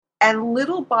and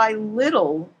little by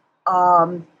little,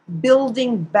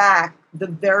 building back the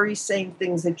very same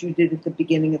things that you did at the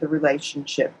beginning of the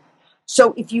relationship.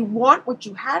 So if you want what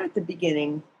you had at the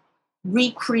beginning,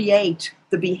 recreate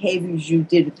the behaviors you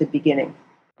did at the beginning.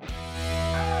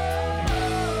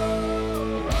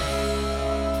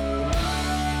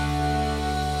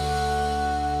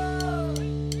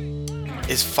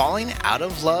 Is falling out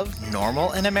of love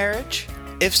normal in a marriage?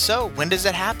 If so, when does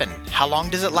it happen? How long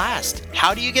does it last?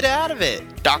 How do you get out of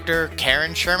it? Dr.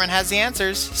 Karen Sherman has the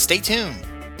answers. Stay tuned.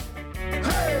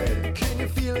 Hey, can you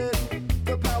feel it?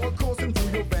 The power coursing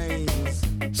through your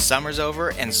veins. Summer's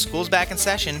over and school's back in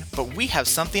session, but we have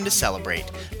something to celebrate.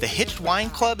 The Hitched Wine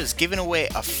Club is giving away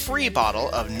a free bottle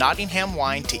of Nottingham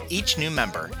wine to each new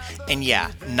member. And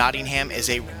yeah, Nottingham is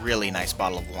a really nice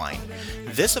bottle of wine.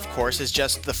 This, of course, is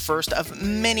just the first of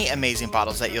many amazing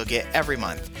bottles that you'll get every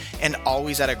month, and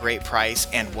always at a great price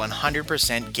and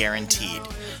 100% guaranteed.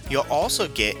 You'll also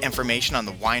get information on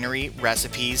the winery,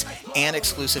 recipes, and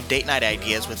exclusive date night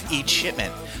ideas with each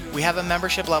shipment. We have a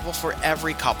membership level for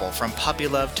every couple, from puppy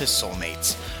love to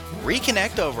soulmates.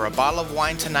 Reconnect over a bottle of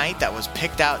wine tonight that was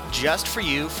picked out just for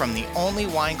you from the only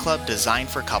wine club designed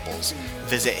for couples.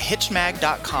 Visit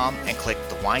hitchedmag.com and click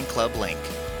the wine club link.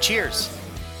 Cheers!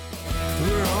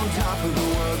 We're on top of the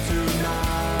world tonight.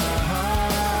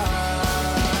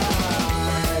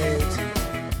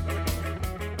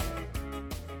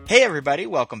 Hey everybody,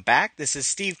 welcome back. This is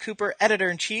Steve Cooper,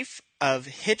 Editor-in-Chief of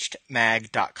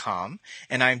HitchedMag.com,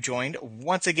 and I'm joined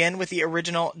once again with the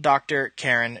original Dr.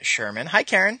 Karen Sherman. Hi,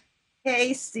 Karen.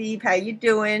 Hey, Steve. How you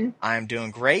doing? I'm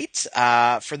doing great.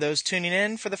 For those tuning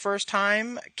in for the first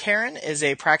time, Karen is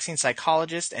a practicing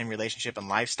psychologist in relationship and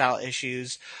lifestyle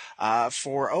issues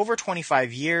for over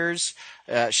 25 years.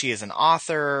 She is an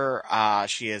author.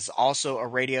 She is also a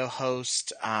radio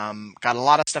host. Got a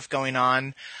lot of stuff going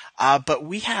on. But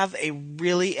we have a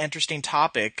really interesting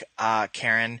topic,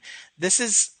 Karen. This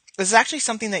is actually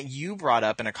something that you brought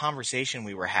up in a conversation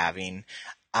we were having.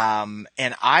 And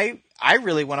I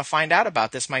really want to find out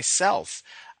about this myself.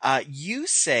 You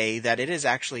say that it is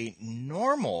actually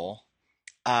normal,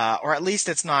 or at least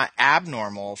it's not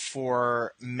abnormal,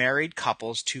 for married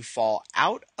couples to fall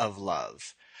out of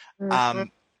love. Mm-hmm.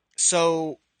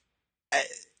 So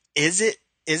is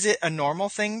it a normal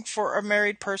thing for a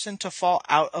married person to fall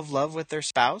out of love with their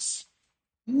spouse?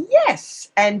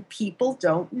 Yes, and people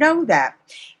don't know that.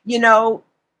 You know,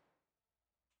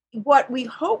 what we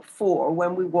hope for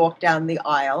when we walk down the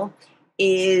aisle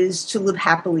is to live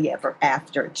happily ever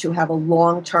after, to have a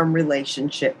long-term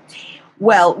relationship.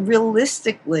 Well,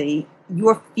 realistically,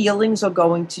 your feelings are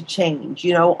going to change,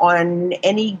 on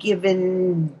any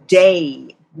given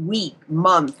day, week,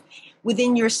 month.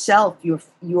 Within yourself,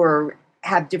 you're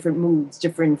have different moods,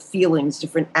 different feelings,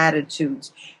 different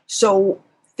attitudes. So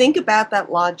think about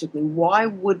that logically. Why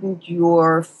wouldn't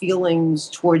your feelings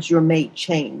towards your mate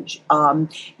change?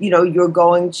 You're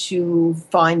going to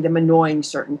find them annoying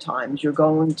certain times. You're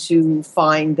going to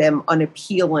find them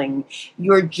unappealing.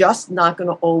 You're just not going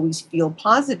to always feel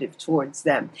positive towards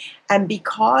them. And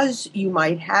because you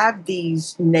might have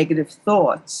these negative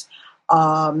thoughts,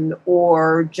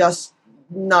 or just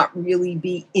not really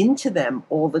be into them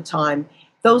all the time,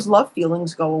 those love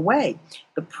feelings go away.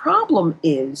 The problem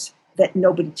is that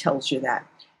nobody tells you that.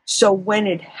 So when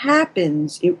it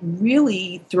happens, it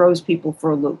really throws people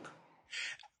for a loop.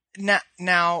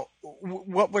 Now,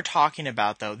 what we're talking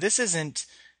about, though, this isn't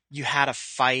you had a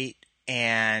fight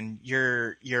and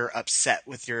you're upset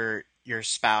with your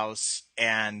spouse,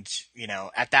 and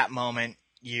at that moment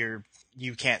you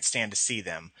can't stand to see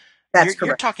them. That's correct.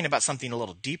 You're talking about something a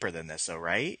little deeper than this, though,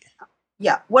 right?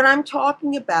 Yeah. What I'm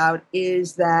talking about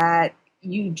is that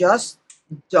you just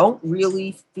don't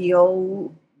really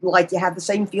feel like you have the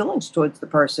same feelings towards the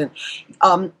person.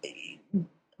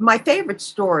 My favorite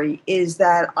story is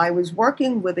that I was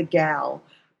working with a gal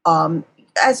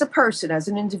as a person, as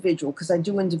an individual, because I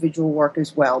do individual work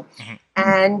as well. Mm-hmm.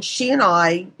 And she and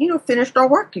I, finished our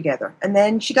work together. And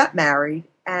then she got married.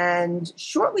 And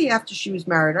shortly after she was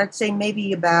married, I'd say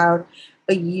maybe about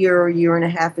a year and a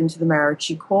half into the marriage,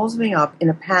 she calls me up in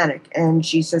a panic. And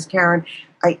she says, Karen,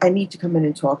 I need to come in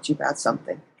and talk to you about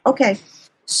something. Okay.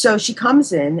 So she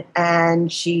comes in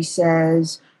and she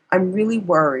says, I'm really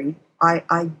worried.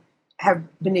 I have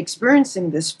been experiencing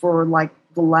this for like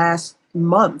the last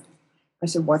month. I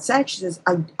said, what's that? She says,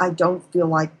 I don't feel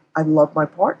like I love my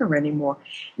partner anymore.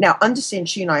 Now, understand,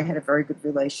 she and I had a very good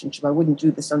relationship. I wouldn't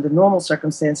do this under normal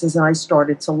circumstances. And I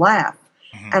started to laugh.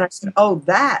 Mm-hmm. And I said, oh,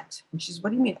 that. And she says, what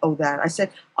do you mean, oh, that? I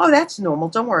said, oh, that's normal.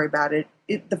 Don't worry about it.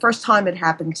 The first time it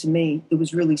happened to me, it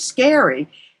was really scary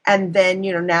And then,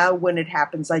 now when it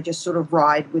happens, I just sort of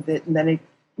ride with it, and then it,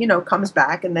 comes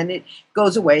back, and then it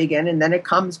goes away again, and then it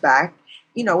comes back,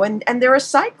 and there are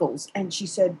cycles. And she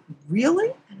said,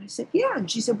 really? And I said, yeah. And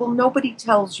she said, well, nobody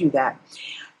tells you that.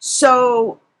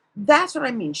 So that's what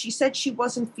I mean. She said she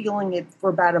wasn't feeling it for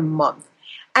about a month.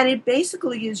 And it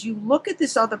basically is, you look at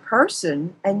this other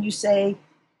person and you say,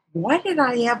 why did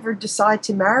I ever decide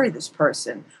to marry this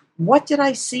person? What did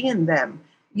I see in them?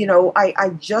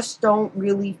 I just don't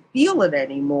really feel it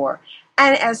anymore.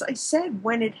 And as I said,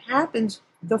 when it happens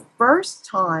the first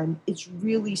time, it's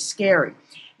really scary.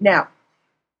 Now,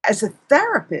 as a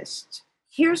therapist,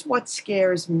 here's what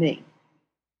scares me.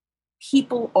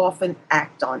 People often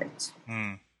act on it.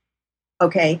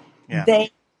 Okay? Yeah.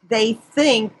 They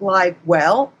think like,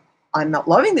 well, I'm not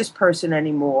loving this person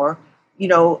anymore,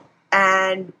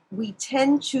 and we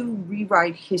tend to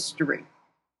rewrite history.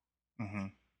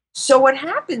 So what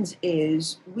happens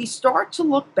is we start to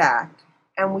look back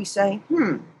and we say,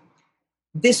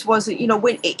 this wasn't,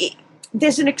 when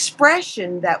there's an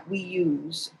expression that we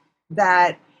use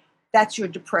that's your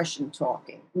depression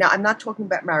talking. Now, I'm not talking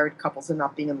about married couples and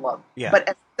not being in love, but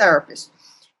as a therapist,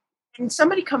 and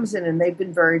somebody comes in and they've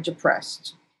been very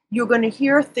depressed, you're going to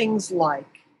hear things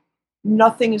like,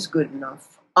 nothing is good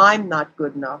enough. I'm not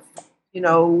good enough.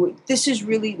 This is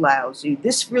really lousy.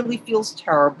 This really feels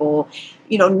terrible.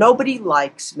 Nobody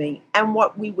likes me. And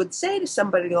what we would say to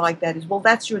somebody like that is, well,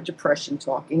 that's your depression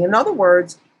talking. In other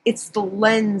words, it's the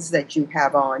lens that you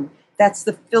have on. That's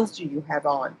the filter you have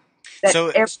on.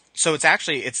 So it's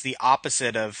the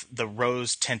opposite of the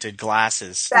rose-tinted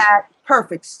glasses.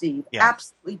 Perfect, Steve. Yeah.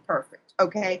 Absolutely perfect.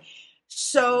 Okay.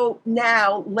 So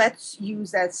now let's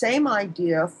use that same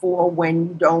idea for when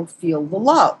you don't feel the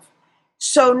love.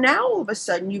 So now all of a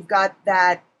sudden you've got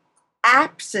that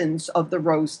absence of the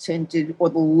rose-tinted or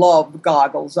the love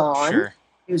goggles on,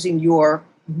 using your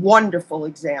wonderful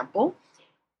example.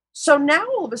 So now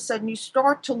all of a sudden you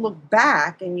start to look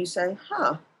back and you say,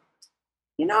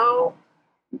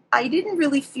 I didn't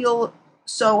really feel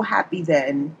so happy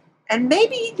then. And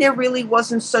maybe there really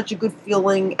wasn't such a good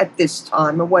feeling at this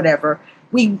time or whatever.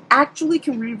 We actually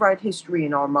can rewrite history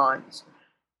in our minds.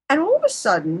 And all of a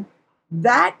sudden,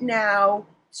 that now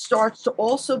starts to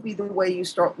also be the way you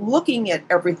start looking at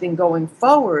everything going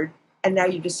forward. And now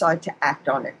you decide to act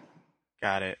on it.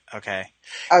 Got it. Okay.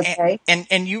 Okay.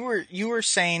 And you were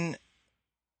saying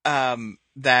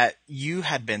that you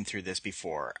had been through this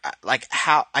before. Like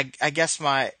how I guess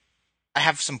I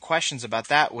have some questions about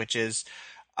that, which is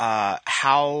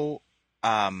how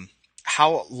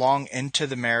long into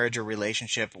the marriage or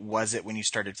relationship was it when you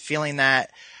started feeling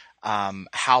that?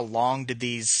 How long did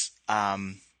these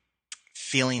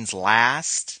feelings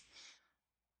last?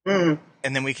 And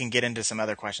then we can get into some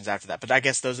other questions after that. But I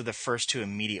guess those are the first two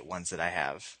immediate ones that I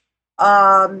have.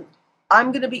 I'm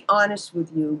going to be honest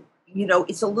with you.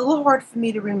 It's a little hard for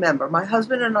me to remember. My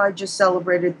husband and I just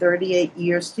celebrated 38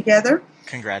 years together.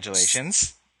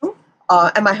 Congratulations.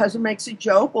 And my husband makes a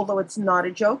joke, although it's not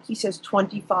a joke. He says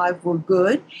 25 were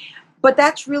good. But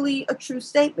that's really a true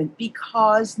statement,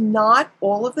 because not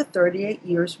all of the 38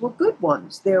 years were good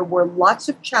ones. There were lots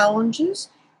of challenges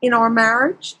in our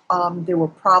marriage. There were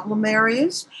problem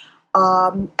areas,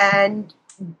 and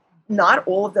not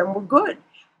all of them were good.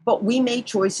 But we made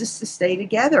choices to stay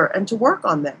together and to work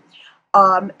on them.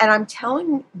 And I'm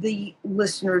telling the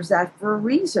listeners that for a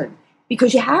reason,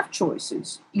 because you have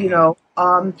choices,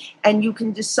 and you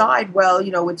can decide, well,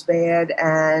 it's bad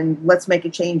and let's make a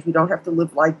change. We don't have to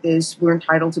live like this. We're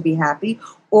entitled to be happy.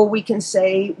 Or we can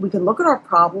say, we can look at our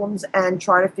problems and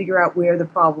try to figure out where the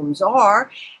problems are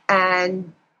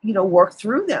and, work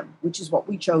through them, which is what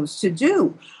we chose to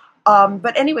do.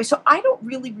 But anyway, so I don't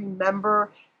really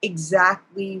remember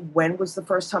exactly when was the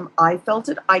first time I felt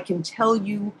it. I can tell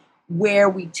you where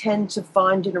we tend to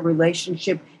find in a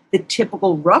relationship the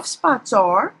typical rough spots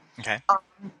are. Okay.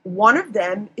 One of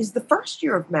them is the first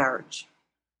year of marriage.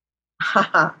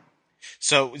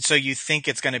 So you think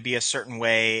it's going to be a certain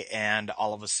way, and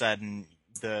all of a sudden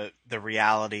the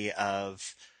reality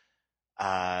of,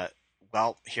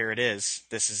 well, here it is.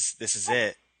 This is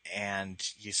it, and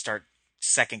you start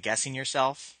second guessing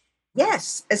yourself.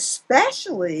 Yes,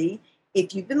 especially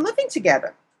if you've been living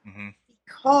together. Mm-hmm.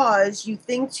 Because you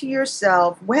think to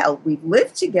yourself, well, we've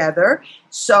lived together,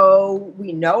 so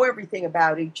we know everything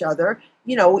about each other.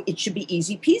 It should be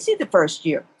easy peasy the first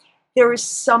year. There is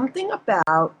something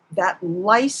about that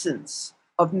license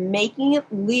of making it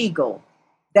legal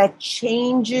that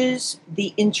changes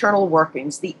the internal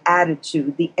workings, the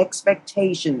attitude, the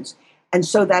expectations. And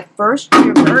so that first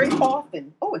year very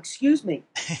often,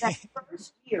 that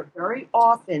first year very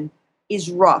often is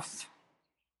rough.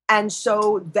 And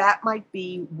so that might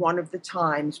be one of the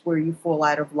times where you fall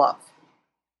out of love.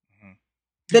 Mhm.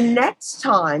 The next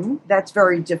time that's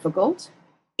very difficult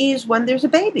is when there's a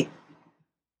baby.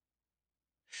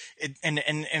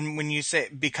 And when you say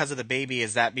because of the baby,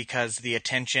 is that because the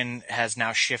attention has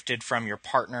now shifted from your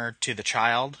partner to the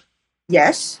child?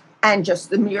 Yes, and just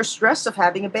the mere stress of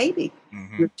having a baby.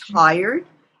 Hmm. You're tired.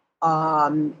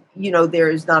 There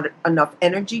is not enough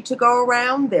energy to go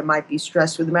around. There might be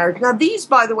stress with the marriage. Now, these,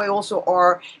 by the way, also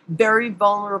are very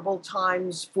vulnerable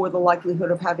times for the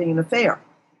likelihood of having an affair.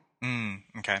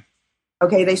 Okay.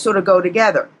 Okay, they sort of go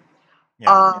together.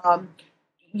 Yeah. Um,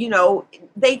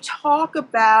 they talk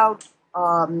about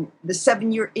the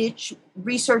 7 year itch.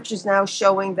 Research is now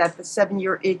showing that the 7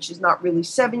 year itch is not really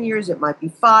 7 years. It might be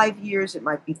 5 years. It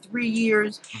might be 3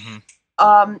 years. Hmm.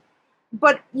 Um,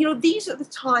 but these are the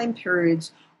time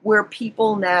periods where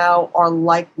people now are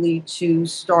likely to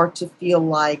start to feel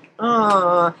like,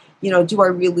 do I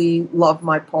really love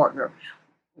my partner?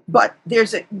 But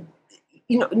there's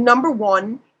number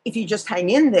one, if you just hang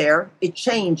in there, it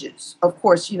changes. Of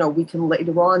course, we can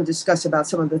later on discuss about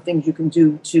some of the things you can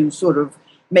do to sort of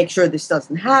make sure this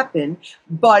doesn't happen.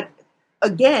 But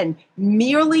again,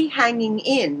 merely hanging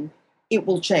in, it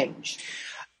will change.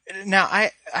 Now,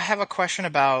 I have a question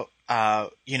about,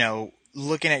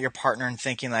 looking at your partner and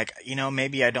thinking like,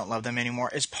 maybe I don't love them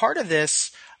anymore. Is part of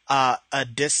this a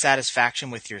dissatisfaction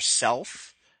with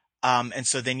yourself? And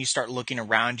so then you start looking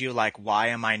around you like, why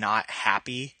am I not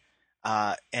happy?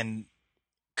 And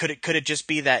could it just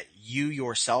be that you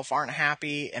yourself aren't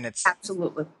happy and it's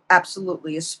Absolutely.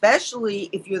 Absolutely. Especially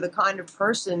if you're the kind of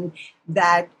person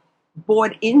that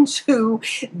bought into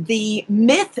the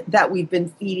myth that we've been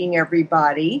feeding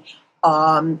everybody,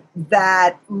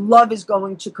 that love is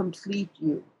going to complete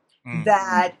you, mm,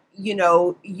 that,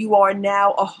 you are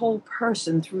now a whole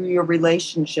person through your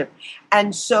relationship.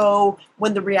 And so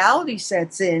when the reality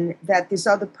sets in that this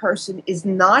other person is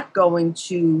not going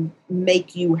to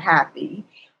make you happy,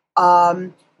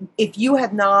 um, if you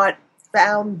have not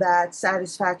found that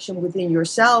satisfaction within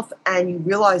yourself and you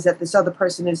realize that this other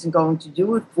person isn't going to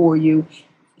do it for you,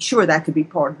 sure, that could be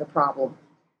part of the problem.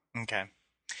 okay.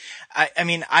 I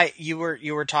mean, you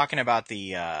were talking about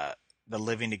the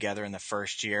living together in the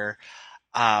first year.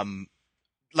 Um,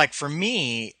 like for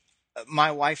me,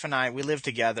 my wife and I, we lived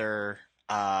together.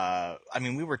 I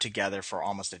mean, we were together for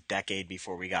almost a decade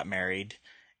before we got married.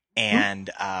 Mhm.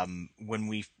 And when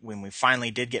we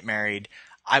finally did get married,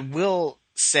 I will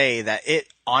say that it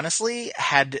honestly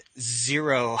had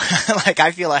zero, like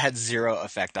I feel it had zero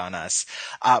effect on us.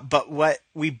 But what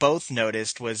we both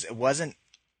noticed was it wasn't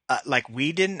like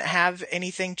we didn't have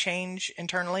anything change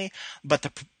internally,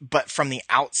 but from the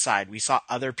outside, we saw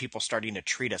other people starting to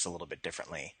treat us a little bit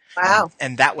differently, Wow.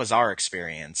 and that was our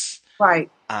experience. Right.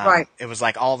 Right. It was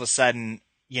like all of a sudden,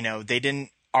 they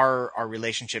didn't our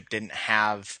relationship didn't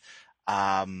have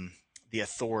the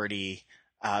authority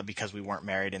because we weren't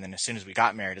married, and then as soon as we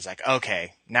got married, it's like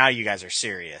okay, now you guys are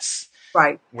serious,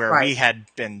 Right. where Right. we had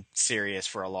been serious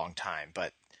for a long time.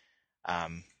 But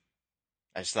um,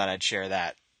 I just thought I'd share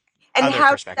that And other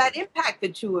how did that perspective. impact the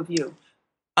two of you?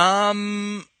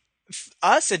 Um,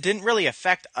 us, it didn't really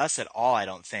affect us at all. I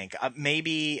don't think.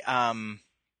 Maybe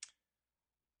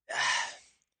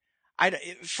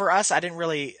for us, I didn't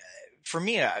really. For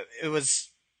me, it was.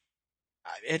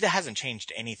 It hasn't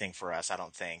changed anything for us. I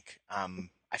don't think.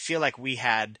 I feel like we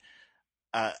had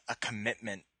a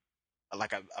commitment,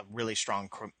 like a really strong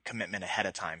commitment ahead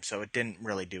of time, so it didn't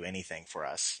really do anything for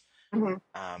us. Hmm.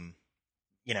 Um,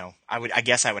 I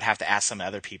guess I would have to ask some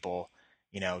other people.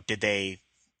 Did they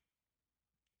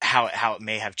how it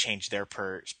may have changed their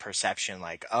perception?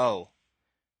 Like, oh,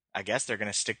 I guess they're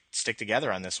gonna stick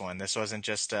together on this one. This wasn't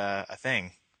just a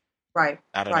thing. Right.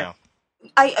 I don't Right. know.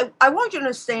 I want you to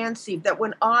understand, Steve, that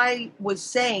when I was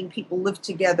saying people live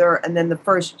together and then the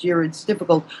first year it's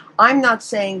difficult, I'm not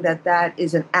saying that that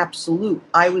is an absolute.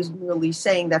 I was merely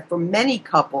saying that for many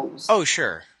couples, Oh,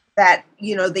 sure. that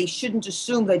they shouldn't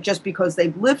assume that just because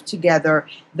they've lived together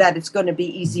that it's going to be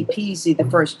easy peasy the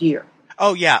first year.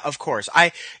 Oh yeah, of course.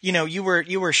 You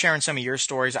were sharing some of your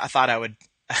stories. I thought I would,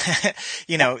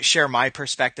 share my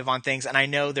perspective on things. And I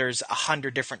know there's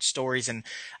 100 different stories, and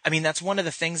I mean that's one of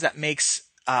the things that makes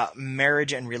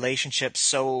marriage and relationships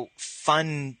so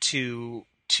fun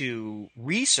to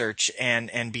research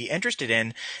and be interested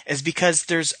in is because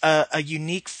there's a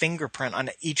unique fingerprint on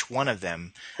each one of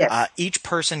them. Yes. Each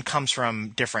person comes from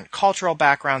different cultural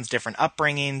backgrounds, different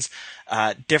upbringings,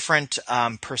 different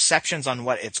perceptions on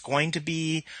what it's going to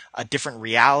be, different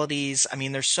realities. I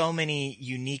mean, there's so many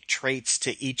unique traits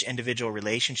to each individual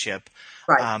relationship.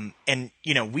 Right. And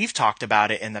we've talked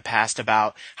about it in the past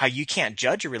about how you can't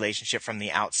judge a relationship from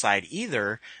the outside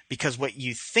either, because what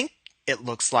you think it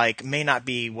looks like may not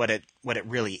be what it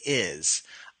really is.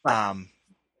 Right.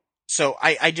 So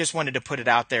I just wanted to put it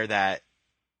out there that,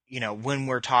 when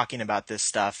we're talking about this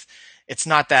stuff, it's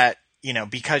not that,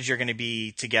 because you're going to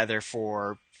be together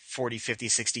for 40, 50,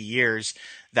 60 years,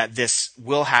 that this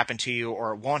will happen to you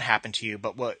or it won't happen to you.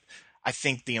 But what I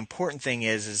think the important thing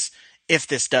is if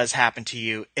this does happen to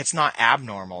you, it's not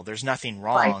abnormal. There's nothing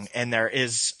Right. wrong, and there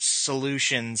is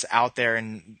solutions out there.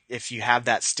 And if you have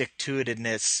that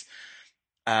stick-to-itiveness,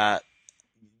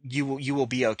 you will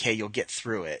be okay. You'll get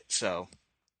through it. So,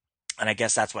 and I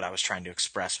guess that's what I was trying to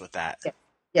express with that. Yeah.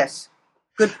 Yes.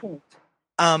 Good point.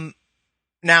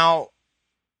 Now,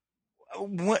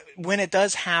 when it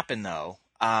does happen, though,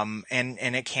 and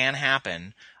it can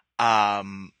happen,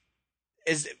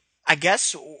 is I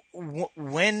guess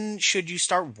when should you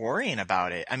start worrying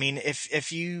about it? I mean, if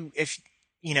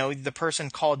the person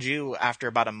called you after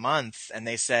about a month and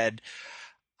they said,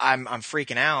 I'm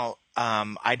freaking out.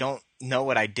 I don't know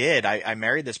what I did. I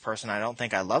married this person. I don't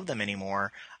think I love them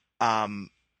anymore. That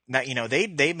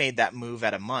they made that move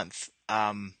at a month.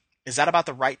 Is that about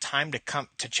the right time to come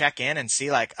to check in and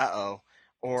see, like, uh-oh,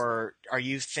 or do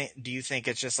you think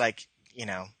it's just like,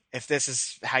 if this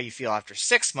is how you feel after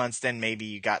 6 months, then maybe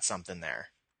you got something there?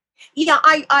 Yeah,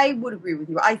 I would agree with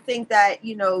you. I think that,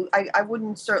 I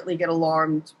wouldn't certainly get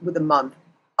alarmed with a month.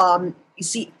 You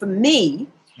see, for me,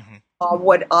 Hmm.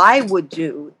 what I would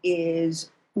do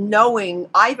is knowing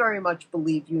I very much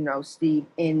believe, Steve,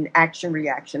 in action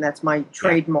reaction. That's my Yeah.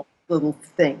 trademark little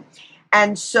thing.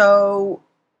 And so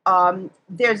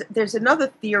there's another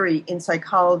theory in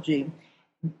psychology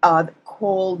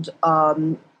called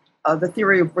the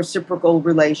theory of reciprocal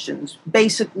relations.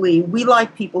 Basically, we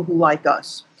like people who like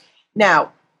us.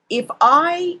 Now, if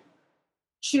I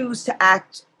choose to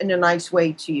act in a nice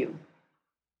way to you,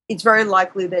 it's very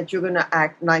likely that you're going to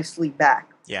act nicely back.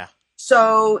 Yeah.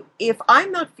 So if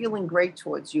I'm not feeling great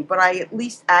towards you, but I at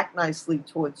least act nicely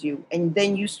towards you, and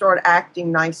then you start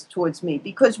acting nice towards me,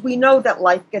 because we know that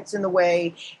life gets in the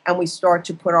way and we start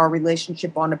to put our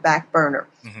relationship on a back burner.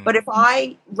 Hmm. But if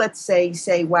I, let's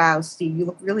say, wow, Steve, you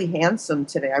look really handsome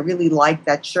today. I really like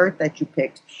that shirt that you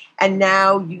picked. And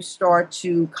now you start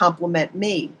to compliment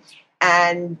me.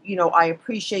 And, I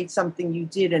appreciate something you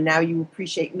did, and now you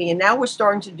appreciate me. And now we're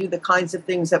starting to do the kinds of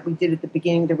things that we did at the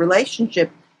beginning of the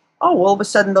relationship. Oh, all of a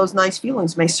sudden those nice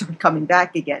feelings may start coming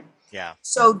back again. Yeah.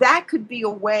 So that could be a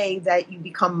way that you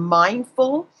become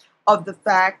mindful of the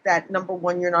fact that, number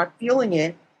one, you're not feeling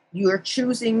it. You're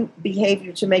choosing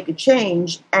behavior to make a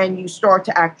change, and you start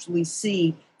to actually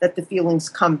see that the feelings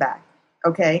come back.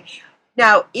 Okay.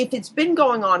 Now, if it's been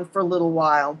going on for a little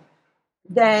while,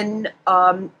 then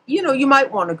you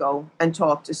might want to go and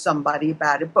talk to somebody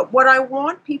about it. But what I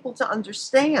want people to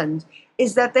understand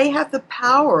is that they have the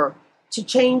power to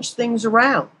change things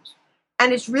around.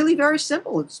 And it's really very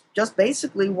simple. It's just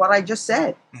basically what I just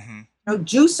said. Hmm.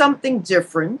 Do something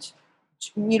different,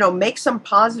 make some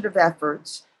positive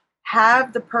efforts,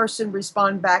 have the person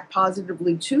respond back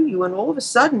positively to you, and all of a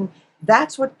sudden,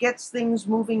 that's what gets things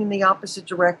moving in the opposite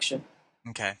direction.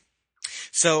 Okay.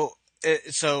 So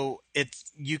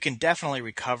you can definitely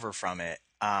recover from it,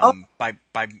 Oh, by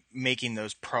making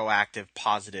those proactive,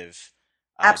 positive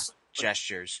absolutely.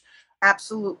 gestures.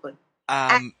 Absolutely.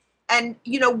 And, Um,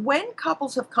 when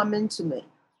couples have come into me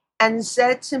and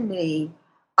said to me,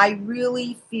 I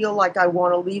really feel like I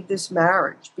want to leave this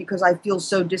marriage because I feel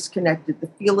so disconnected. The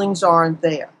feelings aren't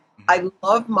there. mhm. I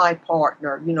love my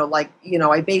partner,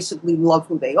 I basically love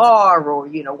who they are, or,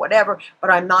 whatever,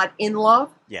 but I'm not in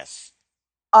love. Yes.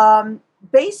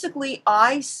 Basically,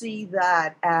 I see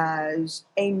that as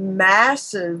a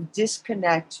massive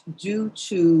disconnect due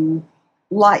to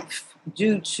life,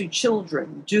 due to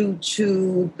children, due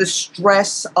to the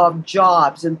stress of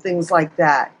jobs and things like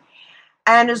that.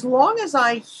 And as long as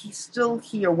still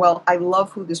hear, well, I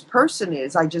love who this person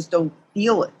is, I just don't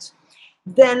feel it,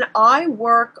 then I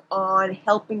work on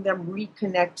helping them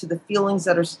reconnect to the feelings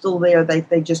that are still there that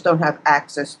they just don't have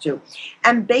access to.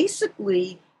 And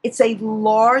basically, it's a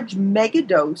large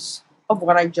megadose of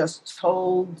what I just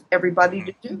told everybody Hmm.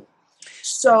 to do.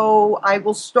 So I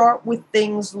will start with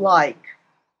things like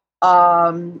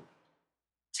um,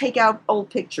 take out old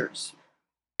pictures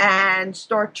and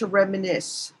start to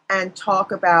reminisce and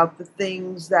talk about the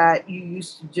things that you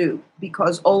used to do,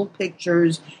 because old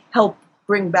pictures help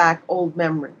bring back old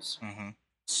memories. Mm-hmm.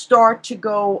 Start to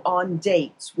go on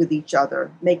dates with each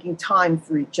other, making time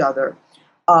for each other.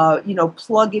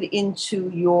 Plug it into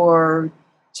your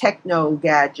techno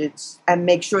gadgets and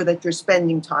make sure that you're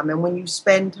spending time. And when you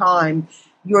spend time,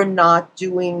 you're not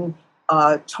doing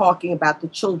talking about the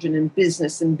children and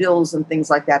business and bills and things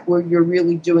like that, where you're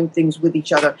really doing things with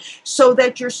each other, so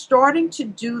that you're starting to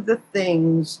do the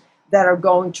things that are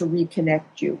going to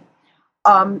reconnect you.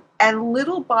 And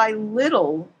little by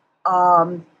little,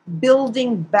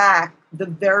 building back the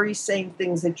very same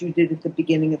things that you did at the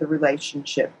beginning of the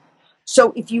relationship.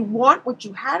 So if you want what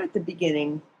you had at the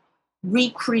beginning,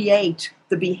 recreate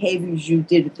the behaviors you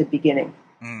did at the beginning.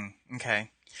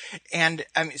 Okay. And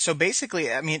I mean, so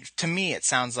basically, I mean, to me, it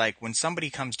sounds like when somebody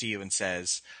comes to you and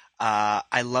says,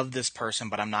 I love this person,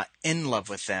 but I'm not in love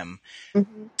with them.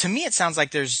 Mm-hmm. To me, it sounds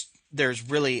like there's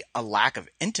really a lack of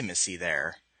intimacy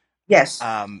there. Yes.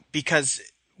 Because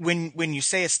when you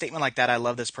say a statement like that, I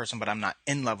love this person, but I'm not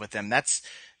in love with them, that's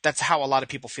how a lot of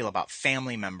people feel about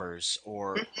family members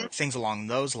or things along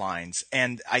those lines.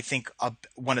 And I think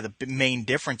one of the main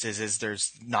differences is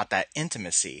there's not that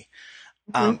intimacy.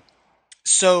 Mm-hmm.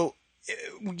 So,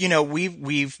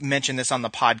 we've mentioned this on the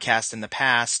podcast in the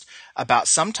past about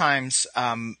sometimes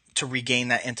to regain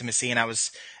that intimacy. And I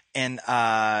was in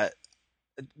Dr.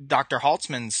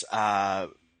 Haltzman's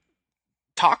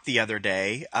talk the other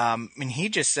day, and he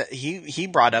just said, he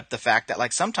brought up the fact that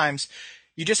like sometimes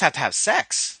you just have to have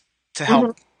sex to Mm-hmm.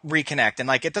 help reconnect, and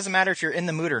like it doesn't matter if you're in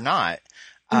the mood or not.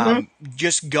 Mm-hmm.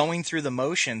 Just going through the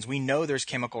motions, we know there's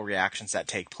chemical reactions that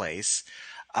take place,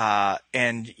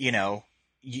 and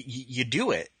you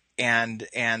do it, and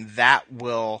that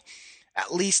will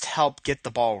at least help get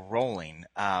the ball rolling.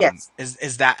 Yes.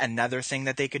 Is that another thing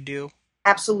that they could do?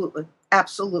 Absolutely.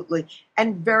 Absolutely.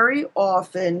 And very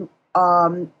often,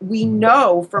 we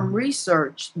know from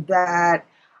research that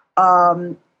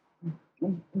um,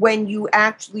 when you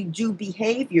actually do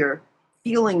behavior,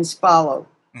 feelings follow.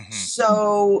 Mm-hmm.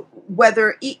 So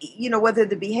whether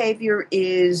the behavior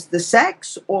is the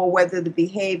sex, or whether the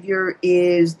behavior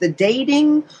is the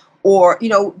dating, or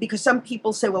because some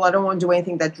people say, well, I don't want to do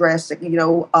anything that drastic.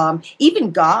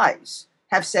 Even guys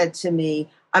have said to me,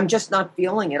 I'm just not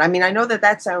feeling it. I mean, I know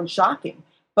that sounds shocking,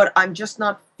 but I'm just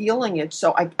not feeling it,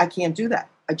 so I can't do that.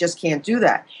 I just can't do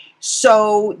that.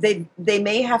 So they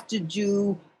may have to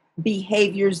do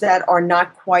behaviors that are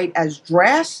not quite as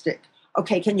drastic.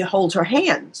 Okay, can you hold her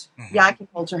hand? Mm-hmm. Yeah, I can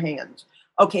hold her hand.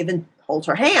 Okay, then hold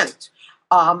her hand.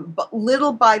 But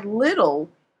little by little,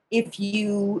 if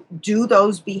you do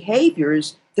those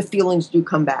behaviors, the feelings do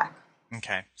come back.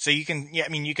 Okay. So you can, yeah, I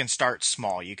mean, you can start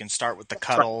small. You can start with the That's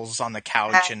right. cuddles on the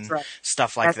couch That's and right.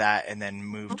 stuff like That's that, and then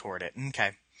move toward it.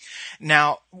 Okay.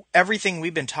 Now, everything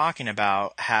we've been talking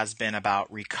about has been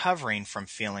about recovering from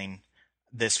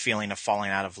this feeling of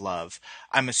falling out of love.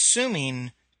 I'm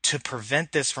assuming to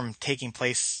prevent this from taking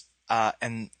place,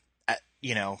 from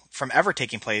ever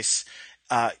taking place,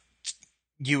 uh,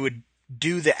 you would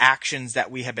do the actions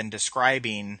that we have been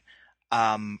describing,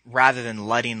 rather than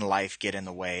letting life get in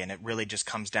the way. And it really just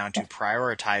comes down to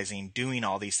prioritizing doing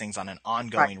all these things on an right.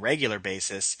 ongoing, regular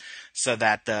basis, so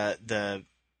that the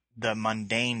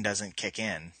mundane doesn't kick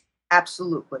in.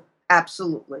 Absolutely.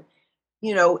 Absolutely.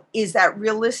 Is that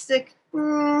realistic?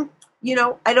 I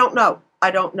don't know.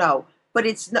 I don't know. But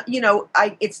it's not,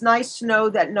 it's nice to know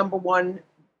that number one,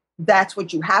 that's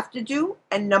what you have to do.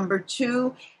 And number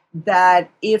two, that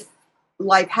if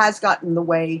life has gotten in the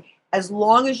way, as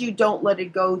long as you don't let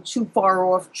it go too far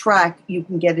off track, you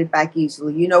can get it back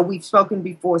easily. We've spoken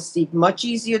before, Steve, much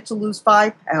easier to lose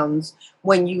 5 pounds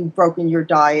when you've broken your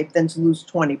diet than to lose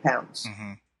 20 pounds.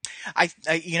 Mm-hmm.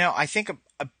 I think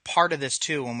a part of this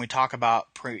too, when we talk about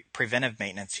preventive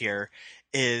maintenance here,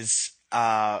 is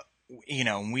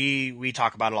we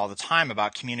talk about it all the time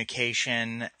about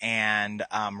communication and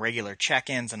regular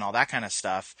check-ins and all that kind of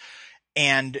stuff.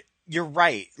 And you're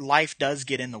right, life does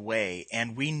get in the way,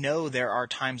 and we know there are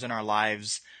times in our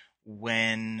lives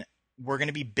when we're going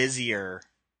to be busier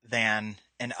than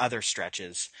in other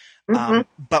stretches. Mm-hmm.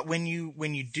 But when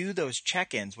you do those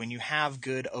check-ins, when you have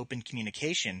good open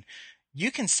communication, you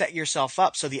can set yourself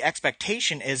up so the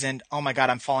expectation isn't, oh my God,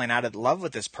 I'm falling out of love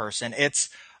with this person. It's,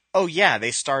 oh yeah,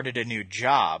 they started a new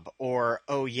job, or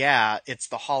oh yeah, it's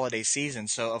the holiday season,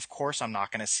 so of course I'm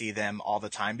not going to see them all the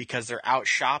time because they're out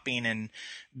shopping and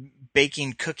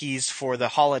baking cookies for the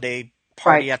holiday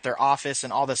Right. party at their office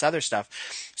and all this other stuff.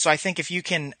 So I think if you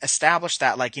can establish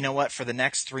that, like, you know what, for the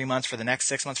next 3 months, for the next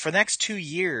 6 months, for the next 2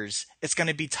 years, it's going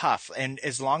to be tough. And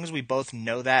as long as we both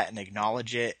know that and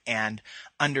acknowledge it and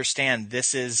understand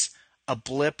this is a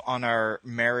blip on our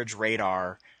marriage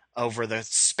radar over the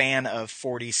span of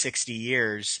 40, 60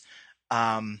 years,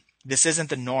 this isn't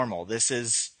the normal. This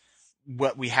is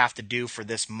what we have to do for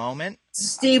this moment.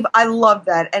 Steve, I love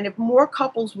that. And if more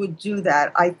couples would do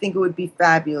that, I think it would be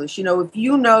fabulous. If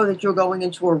you know that you're going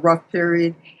into a rough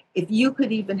period, if you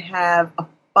could even have a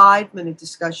 5-minute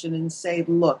discussion and say,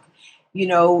 look, you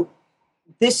know,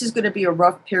 this is going to be a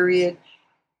rough period.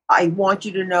 I want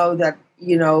you to know that,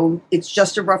 it's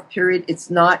just a rough period. It's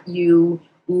not you.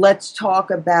 Let's talk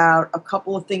about a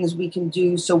couple of things we can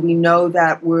do so we know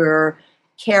that we're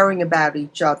caring about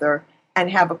each other, and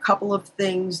have a couple of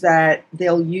things that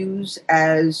they'll use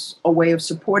as a way of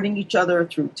supporting each other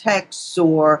through texts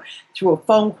or through a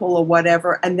phone call or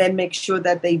whatever, and then make sure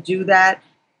that they do that.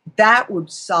 That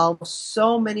would solve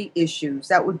so many issues.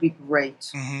 That would be great.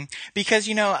 Hmm. Because,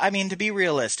 I mean, to be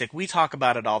realistic, we talk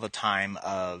about it all the time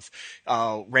of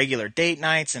regular date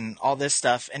nights and all this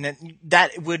stuff, and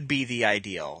that would be the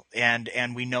ideal, and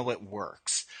we know it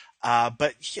works.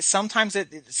 But sometimes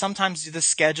the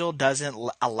schedule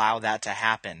doesn't allow that to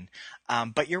happen.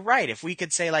 But you're right. If we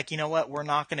could say, like, you know what, we're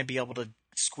not going to be able to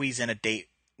squeeze in a date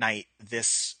night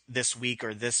this week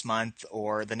or this month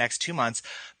or the next 2 months,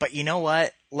 but you know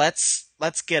what? Let's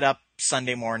get up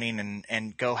Sunday morning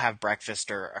and go have breakfast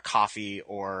or a coffee,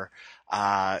 or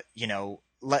yeah,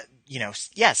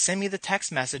 send me the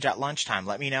text message at lunchtime.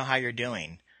 Let me know how you're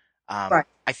doing. Right.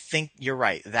 I think you're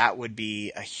right. That would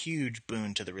be a huge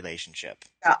boon to the relationship.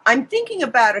 I'm thinking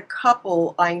about a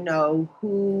couple I know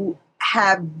who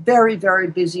have very, very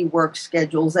busy work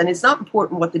schedules, and it's not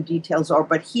important what the details are,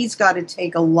 but he's got to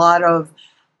take a lot of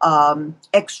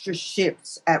extra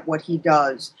shifts at what he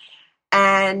does.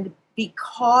 And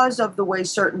because of the way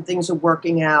certain things are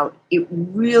working out, it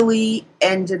really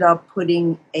ended up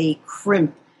putting a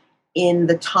crimp in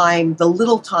the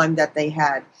little time that they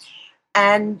had.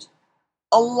 And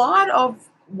a lot of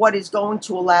what is going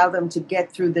to allow them to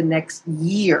get through the next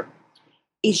year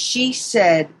is, she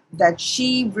said that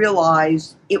she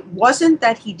realized it wasn't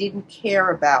that he didn't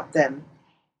care about them.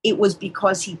 It was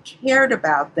because he cared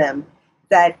about them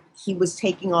that he was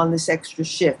taking on this extra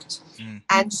shift. Mm.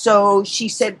 And so she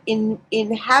said in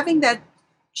having that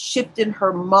shift in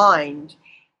her mind,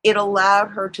 it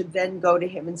allowed her to then go to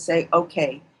him and say,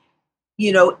 okay,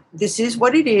 this is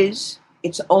what it is.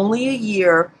 It's only a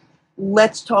year.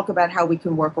 Let's talk about how we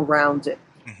can work around it.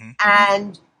 Mm-hmm.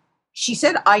 And she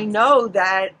said, I know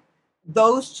that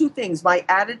those two things, my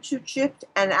attitude shift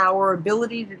and our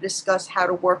ability to discuss how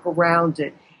to work around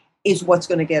it, is what's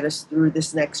going to get us through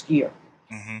this next year.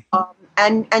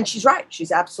 Mm-hmm. And she's right.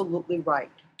 She's absolutely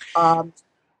right. Go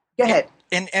ahead.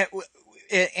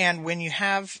 And when you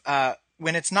have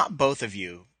when it's not both of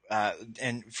you,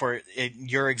 and for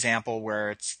your example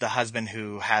where it's the husband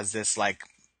who has this like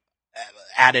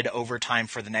added overtime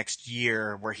for the next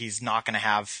year where he's not going to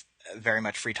have very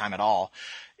much free time at all,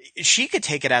 she could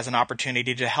take it as an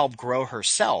opportunity to help grow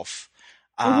herself.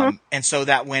 Mm-hmm. And so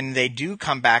that when they do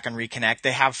come back and reconnect,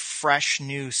 they have fresh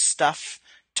new stuff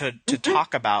to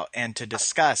talk about and to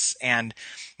discuss. And,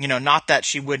 not that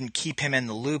she wouldn't keep him in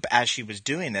the loop as she was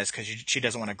doing this, because she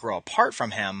doesn't want to grow apart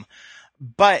from him,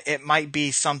 but it might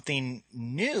be something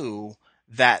new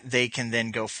that they can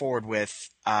then go forward with,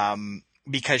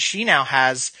 because she now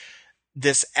has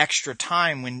this extra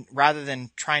time when, rather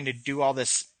than trying to do all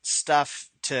this stuff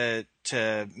to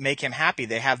make him happy,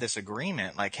 they have this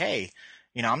agreement like, hey,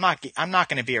 I'm not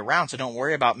going to be around, so don't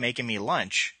worry about making me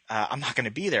lunch. I'm not going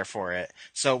to be there for it.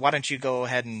 So why don't you go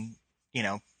ahead and,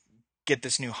 get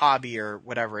this new hobby or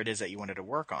whatever it is that you wanted to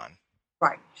work on.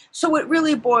 Right. So it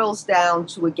really boils down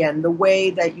to, again, the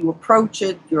way that you approach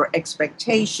it, your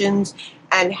expectations,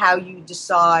 and how you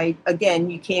decide. Again,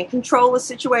 you can't control the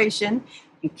situation.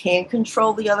 You can't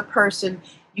control the other person.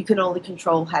 You can only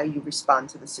control how you respond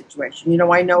to the situation.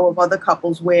 I know of other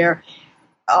couples where,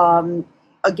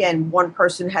 again, one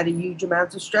person had a huge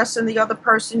amount of stress and the other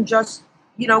person just,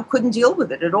 couldn't deal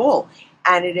with it at all.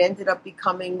 And it ended up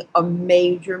becoming a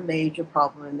major, major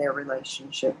problem in their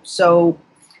relationship. So,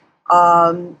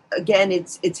 again,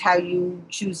 it's how you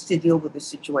choose to deal with the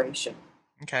situation.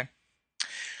 Okay.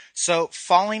 So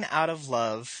falling out of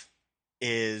love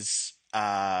is,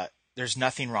 there's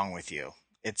nothing wrong with you.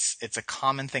 It's a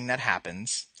common thing that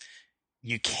happens.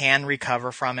 You can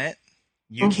recover from it.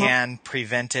 You Mm-hmm. can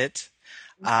prevent it.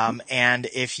 And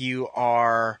if you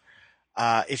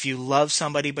love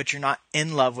somebody, but you're not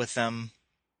in love with them,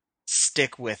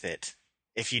 stick with it.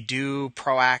 If you do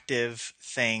proactive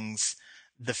things,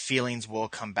 the feelings will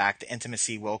come back, the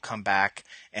intimacy will come back,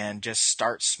 and just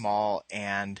start small.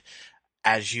 And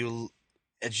as your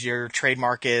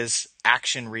trademark is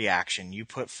action reaction, you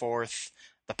put forth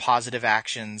the positive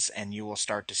actions, and you will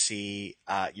start to see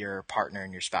your partner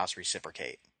and your spouse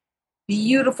reciprocate.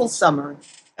 Beautiful summary.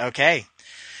 Okay.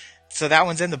 So that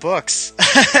one's in the books.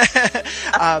 If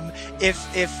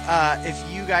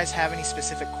you guys have any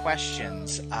specific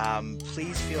questions,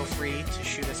 please feel free to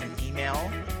shoot us an email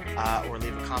or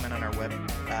leave a comment on our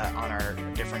on our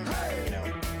different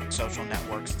social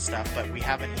networks and stuff. But we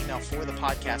have an email for the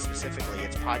podcast specifically.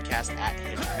 It's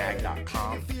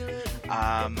podcast@hitchedmag.com.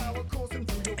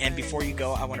 And before you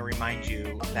go, I want to remind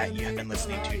you that you have been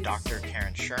listening to Dr.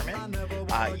 Karen Sherman.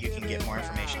 You can get more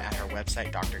information at her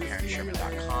website,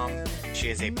 drkarensherman.com. She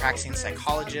is a practicing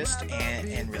psychologist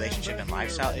in relationship and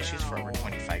lifestyle issues for over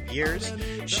 25 years.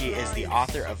 She is the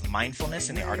author of Mindfulness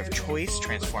and the Art of Choice,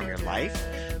 Transform Your Life.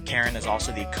 Karen is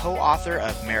also the co-author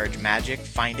of Marriage Magic,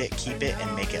 Find It, Keep It,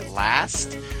 and Make It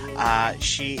Last.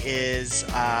 She is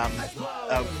a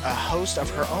host of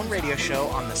her own radio show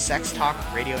on the Sex Talk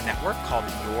Radio Network called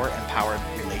Your Empowered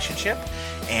Relationship,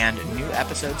 and new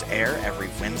episodes air every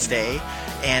Wednesday.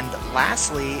 And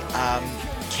lastly,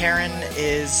 Karen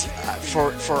is,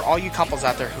 for all you couples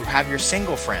out there who have your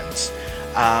single friends,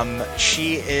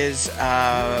 she is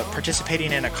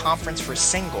participating in a conference for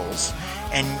singles,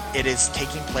 and it is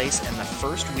taking place in the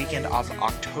first weekend of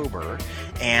October.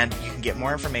 And you can get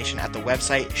more information at the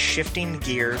website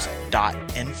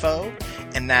shiftinggears.info,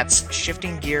 and that's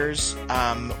shifting gears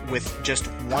with just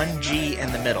one G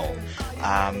in the middle.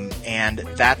 And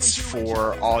that's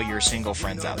for all your single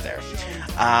friends out there.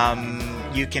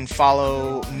 You can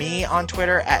follow me on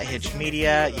Twitter at Hitched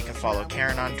Media. You can follow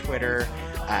Karen on Twitter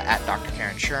at Dr.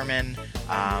 Karen Sherman.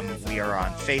 We are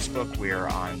on Facebook. We are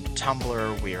on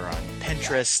Tumblr. We are on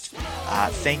Pinterest.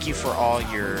 Thank you for all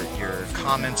your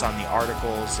comments on the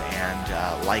articles and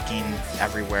liking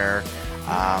everywhere.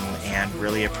 And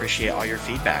really appreciate all your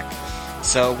feedback.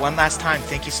 So one last time,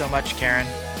 thank you so much, Karen.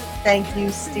 Thank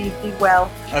you, Steve. Be well.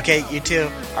 Okay, you too.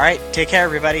 All right, take care,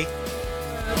 everybody. We're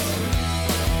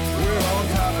on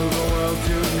top of the